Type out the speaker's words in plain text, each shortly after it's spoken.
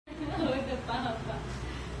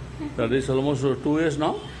That is almost 2 years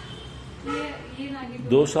now.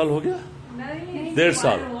 2 साल हो गया, 1.5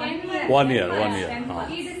 साल, 1 year. हाँ.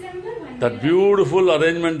 That beautiful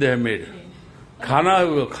arrangement they have made. खाना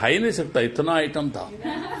खा ही नहीं सकता, इतना आइटम था,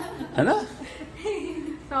 है ना?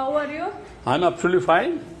 How are you? I'm absolutely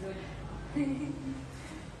fine.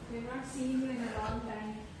 We've not seen you in a long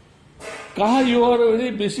time. कहाँ you are very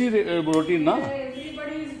busy routine ना?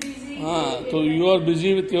 Everybody is busy. हाँ, तो you are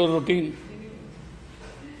busy with your routine.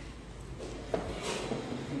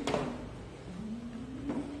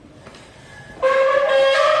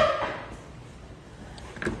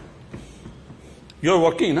 You are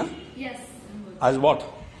working ना? Yes. As what?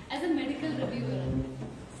 As a medical reviewer.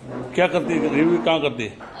 क्या करती है? Review कहाँ करती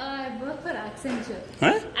है? I work for Accenture.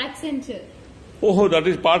 हैं? Accenture. Oh, that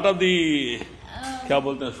is part of the क्या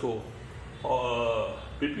बोलते हैं इसको?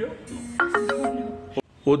 PPO?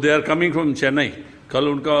 Oh, they are coming from Chennai. कल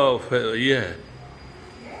उनका ये है.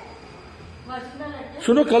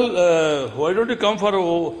 सुनो कल why don't you come for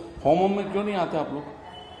home में क्यों नहीं आते आप लोग?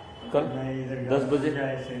 कल 10 बजे.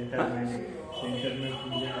 सेंटर में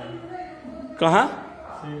पूजा है. कहाँ?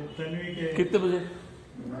 के कितने बजे?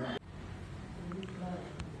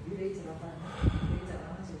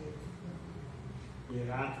 ये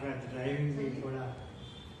रात का ड्राइविंग भी थोड़ा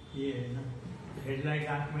ये है ना, हेडलाइट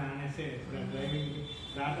आँख में आने से थोड़ा ड्राइविंग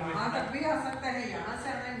रात में तक भी आ सकता है, यहाँ से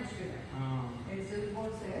आना ही मुश्किल है. हाँ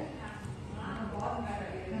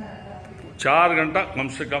 4 घंटा कम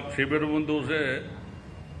से कम शिविर बंधु से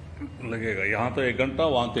लगेगा. यहाँ तो 1 घंटा,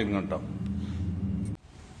 वहाँ 3 घंटा.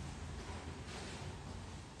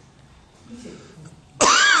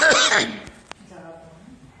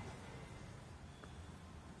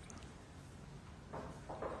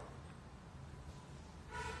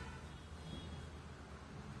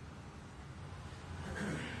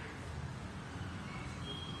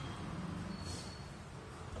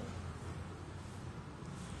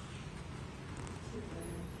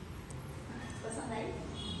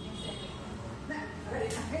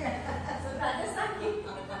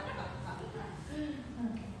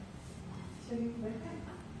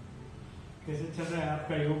 कैसे चल रहा है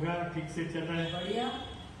आपका योगा? ठीक से चल रहा है? बढ़िया.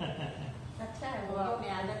 अच्छा है वो अपनी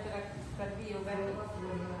आदत करती योगा तो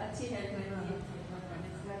अच्छी हेल्थ रहती है.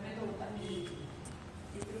 घर में तो होता नहीं,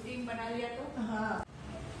 एक रूटीन बना लिया तो. हाँ.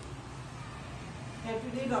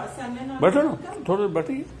 बैठो ना, थोड़े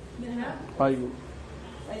बैठिए. आइए.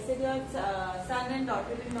 ऐसे जो son and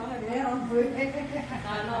daughter-in-law है,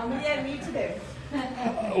 normally I meet them.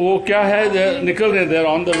 वो क्या है, निकल रहे, they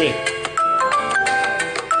are on the way.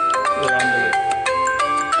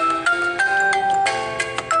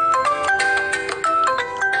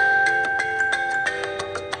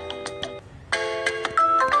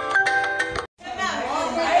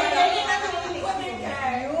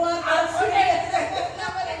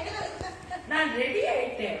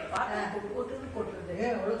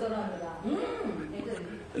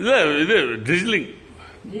 ಇದು ಡ್ರಿಜ್ಲಿಂಗ್.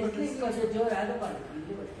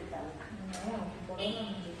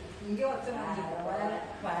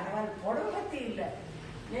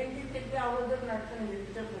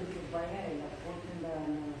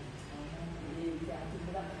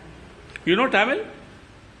 You know Tamil?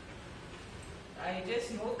 I just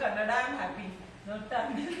know Kannada. I'm happy. No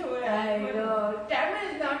Tamil. I know Tamil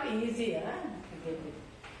is not easy, huh?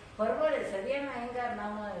 Forward, Sadiana Angar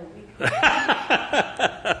Nama.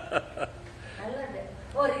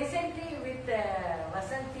 Oh, recently with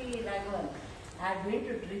Vasanti Raghavan, I had been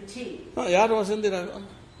to Trichy. ಯಾರು ವಸಂತಿ ರಾಘವನ್?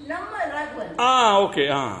 ನಮ್ಮ Raghavan. Okay,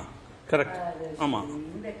 correct. ஆமா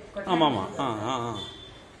ஆமா ஆமா.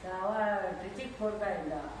 அவ ட்ரிச்சிக்கு போறதா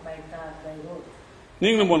இருந்தா by car by road.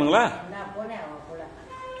 நீங்களும் போனீங்களா? நான் போனேன் அவ கூட.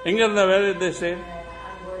 எங்க இருந்தா வேற தேசே?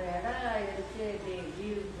 அங்க ஒரு இடம் இருக்கு,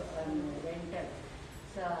 லீவ் ரெண்டல்.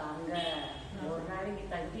 சோ அங்க ஒரு நாளைக்கு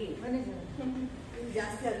தங்கி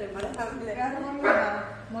ಜಾಸ್ತಿ ಆದ್ರೆ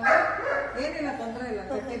ಏನಿಲ್ಲ, ತೊಂದರೆ ಇಲ್ಲ,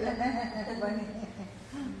 ಬನ್ನಿ.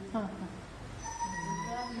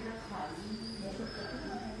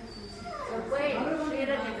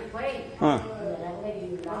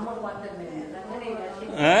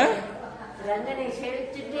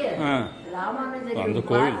 அந்த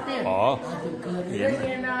கோயில்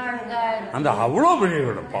அந்த அவ்வளோ பெரிய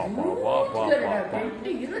இடம்.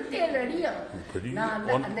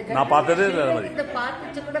 நான் பார்த்ததே இல்லை.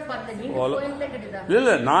 இல்ல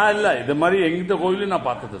நான் இல்ல இது மாதிரி எங்கிட்ட கோயிலும் நான்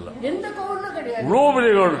பார்த்தது இல்லை. இவ்வளோ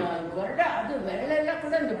பெரிய கோயில்,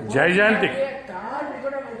 ஜெய்ஜாண்டிக்.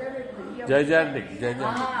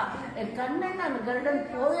 கண்ணன் அந்த கருடன்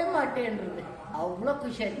போவே மாட்டேன்றது அவ்வளோ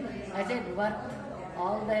खुशी है.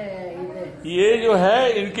 ये जो है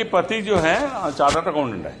इनके पति जो है चार्टर्ड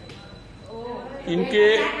अकाउंटेंट है. इनके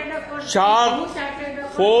Char,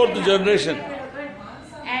 fourth generation.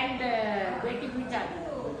 And बेटी भी चाहती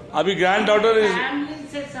Abhi granddaughter is फैमिली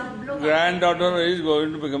से सब लोग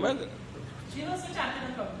going to become a She was a chartered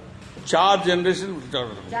accountant. char generation. 4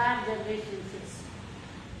 generations.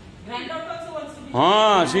 Granddaughter also wants to be.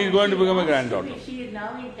 She is going to become a granddaughter. She is now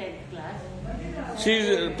in 10th class. She is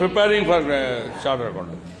preparing for charter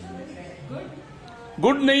accountant.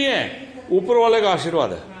 Good नहीं है, ऊपर वाले का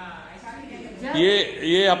आशीर्वाद है,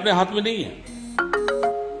 ये अपने हाथ में नहीं है,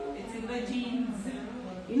 It's in the genes.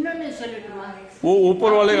 इन्होंने सलटवा वो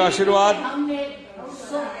ऊपर वाले का आशीर्वाद. हमने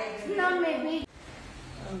स्वप्न में भी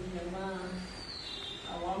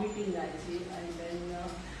vomiting actually, and then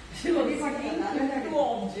She was seeing two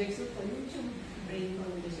objects. So brain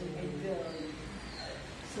condition.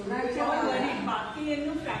 So we were all worried. Baki and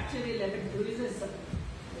no fracture 11 bruises.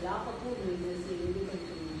 लापता हुई से ये भी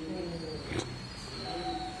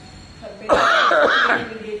Her parents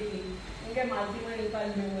immediately. उनके multi-medical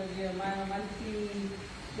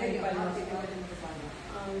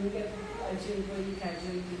उनके urgent कोई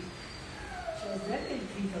casualty. She was there till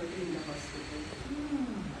 3:30 in the hospital.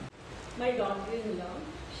 My daughter-in-law,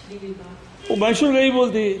 Shrivilma. वो मैशूर गई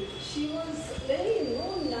बोलती. She was very,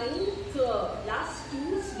 9th last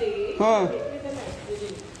Tuesday. हाँ. With an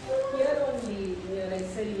accident here only near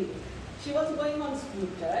SLE. She was going on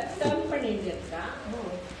scooter. Turn panidiyatra.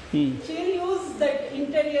 She used that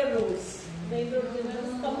interior roads. Main road is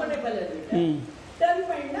comfortable already. Turn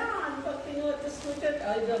panna and pakkino at the scooter.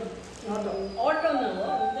 The auto now.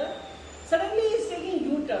 Suddenly he is taking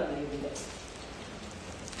U-turn.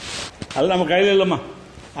 ಅಲ್ಲ ನಮ್ಮ ಕೈಲಿಲ್ಲಮ್ಮ,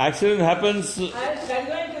 accident happens.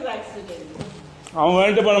 ಅವನು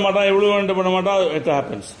ವೆಂಟ ಪಡ ಮಾಟ, ಇವಳು ವೆಂಟ ಪಡ ಮಾಟ, it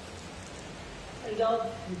happens.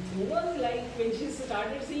 Like when she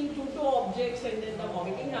started seeing two objects and then the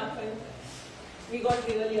vomiting happened, we got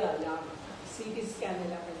really alarmed. CT scan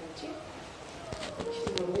happened. She's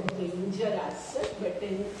no danger as such, but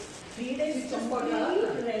in 3 days complete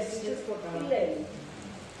rest.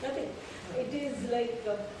 Nothing. It is like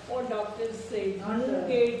what doctors say,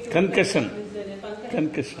 Concussion.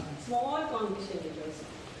 Small concussion it was.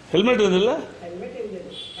 Helmet ಇರಲಿಲ್ಲ.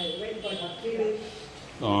 Helmet got upgraded.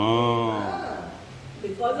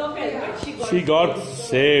 Because of helmet, she got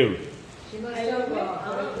saved.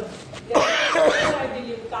 I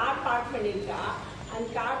believe car park panita and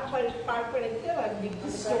car park panita was big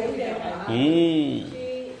stone there. She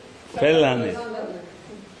fell on it.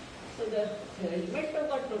 So the helmet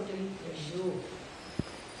got totally fresh.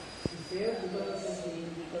 There because of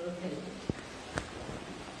helmet.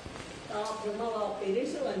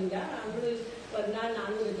 Parents vanda andru varna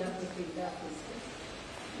nanu raja kottidda.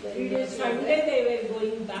 Sunday they were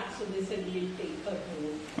going back, so they said we'll take her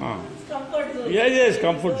home. It's comfort zone. Yes,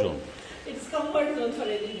 comfort zone. It's comfort zone for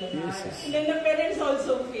everyone. Yes. And then the parents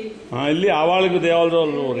also feel. ಇಲ್ಲಿ ಆವಾಳಿಗೂ they also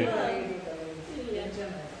worry.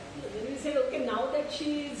 Then we said, okay, now that she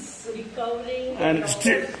is recovering and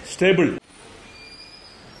stable.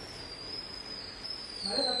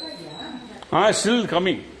 Still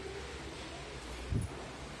coming.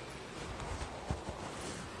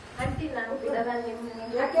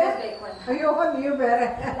 ಅಯ್ಯೋ ನೀವು ಬೇರೆ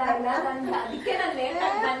ಅದಕ್ಕೆ ನಾನು late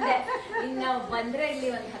ಆಗಿ ಬಂದೆ. ಇನ್ನು ಬಂದ್ರೆ ಇಲ್ಲಿ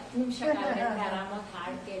ಒಂದು 10 ನಿಮಿಷ ಆರಾಮಾಗಿ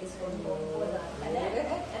ಹಾಡು ಕೇಳಿಸ್ಕೊಂಡು ಹೋಗ್ಬೋದು ಆಮೇಲೆ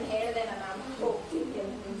ನಾನು ಹೇಳಿದೆ ನಾನು ಆಮೇಲೆ ಹೋಗ್ತೀನಿ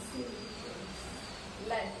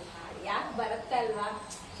ಇಲ್ಲ ಹಾಡು ಯಾಕೆ ಬರುತ್ತೆ ಅಲ್ವಾ,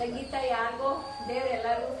 ಸಂಗೀತ ಯಾರಿಗೋ ದೇವ್ರು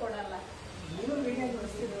ಎಲ್ಲರಿಗೂ ಕೊಡಲ್ಲ. ನೀವು ವಿಡಿಯೋ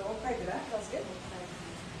ನೋಡ್ತಿದ್ರೆ ಹೋಗ್ತಾ ಇದ್ದೀರಾ ಕ್ಲಾಸ್ಗೆ?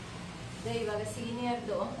 ಇವಾಗ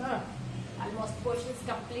ಸೀನಿಯರ್ದು ಆಲ್ಮೋಸ್ಟ್ ಪೋರ್ಷನ್ಸ್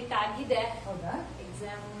ಕಂಪ್ಲೀಟ್ ಆಗಿದೆ. ಹೌದಾ?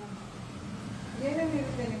 ಎಕ್ಸಾಮ್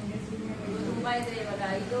ಏನೇನಿರುತ್ತೆ ನಿಮಗೆ ಸೀನಿಯರ್? ತುಂಬಾ ಇದೆ. ಇವಾಗ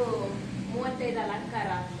ಇದು 35 ಅಲಂಕಾರ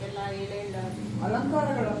ಎಲ್ಲ 7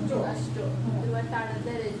 ಅಲಂಕಾರಗಳು ಅಷ್ಟು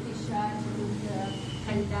 36 ರಜಿಷ,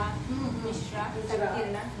 ಖಂಡ, ಮಿಶ್ರ,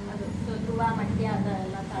 ಸಂಕೀರ್ಣ, ಅದು ಧ್ರುವ, ಮಟ್ಯ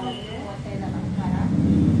ಅದೆಲ್ಲ ತಾಳಕ್ಕೆ 35 ಅಲಂಕಾರ.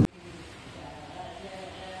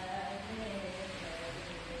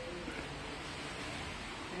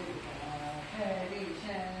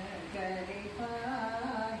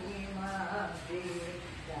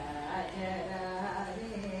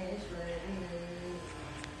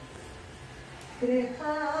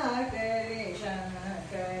 कृपा करे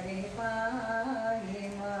शंकरि पाहि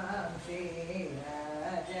मां श्री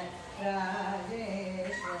राजेश्वरी।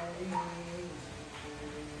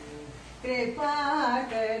 कृपा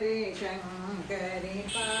करे शंकरि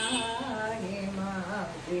पाहि मां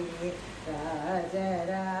श्री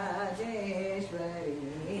राजेश्वरी।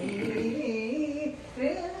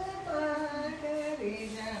 कृपा करे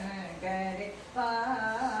शंकरि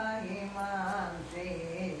पाहि मां श्री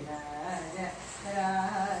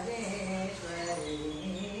राजेश्वरी।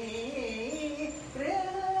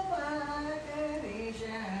 कृपा करे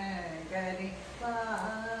शंकरि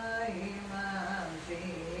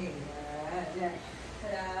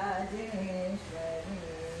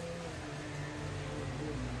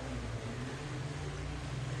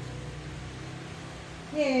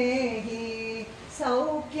येहि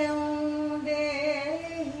सौख्यं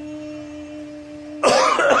देहि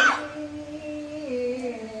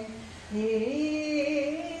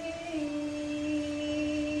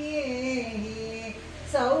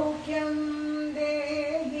सौख्यं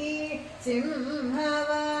देहि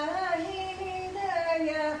सिंहवाहिनी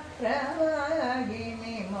दया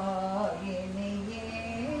प्रवाहिनी मोहिनी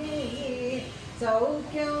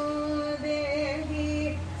सौख्यं देहि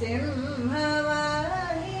सिंहवाहिनी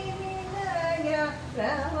दया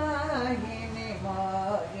प्रवाहिनी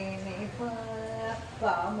मोहिनी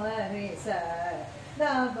पामरि स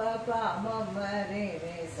दप पामरि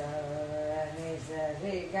रे स नि स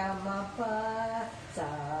रे ग म प सा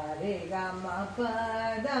रे ग म प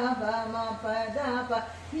द प म प द प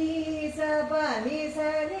नि स प नि स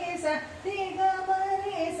रे स रे ग म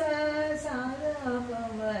रे स सा द प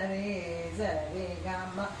म रे स रे ग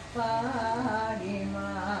म प हि म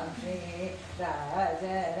श्री राज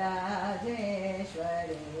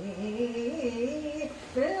राजेश्वरी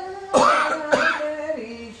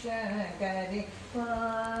करी शंकरी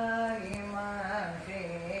पाहि मां श्री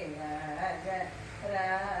राज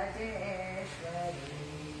राजेश्वरी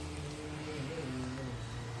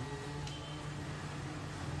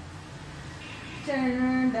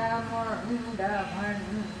चंड मुंड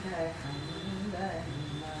भंड खंडनी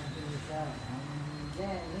महिषभंजनी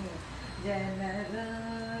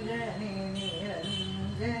जनरंजनी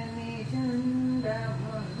निरंजनी चंड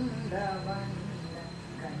मुंड भंड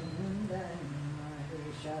खंडनी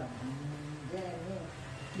महिषभंजनी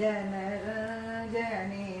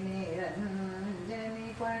जनरंजनी निरंजनी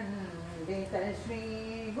पंडित श्री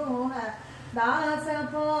गुह दास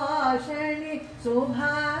पोषणी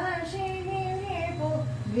सुभाषिणी विभु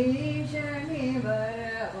भीषणी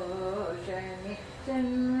वरभूषणी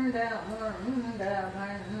चंड मुंड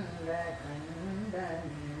भंड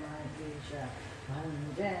खंडनी महिषभंजनी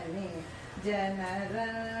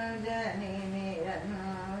जनरंजनी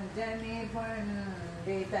निरंजनी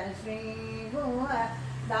पंडित श्री गुह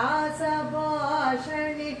दास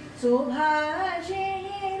पोषणी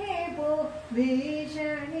सुभाषिणी रिपु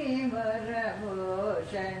भीषणी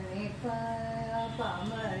वरभूषणी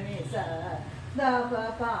पामरि स दप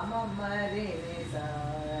पामरि स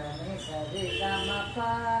नि स रे ग म प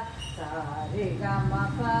सा रे ग म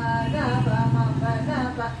प द प म प द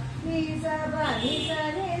प नि स प नि स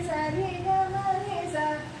रे स रे ग म रे स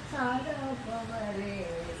सा द प म रे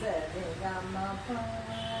स रे ग म प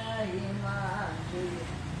हि मां श्री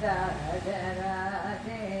राज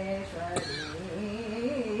राजेश्वरी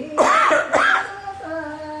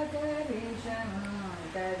करी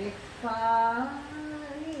शंकरी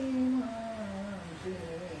पाहि मां श्री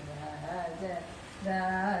राज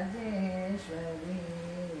राजेश्वरी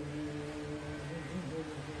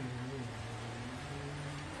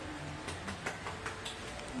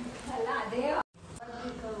ಅದೇ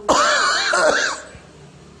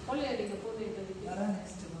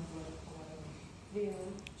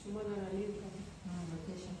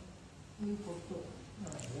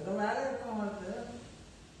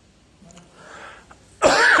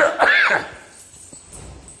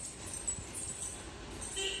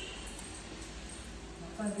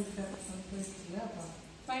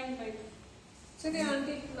Fine. Sini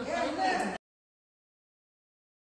auntie.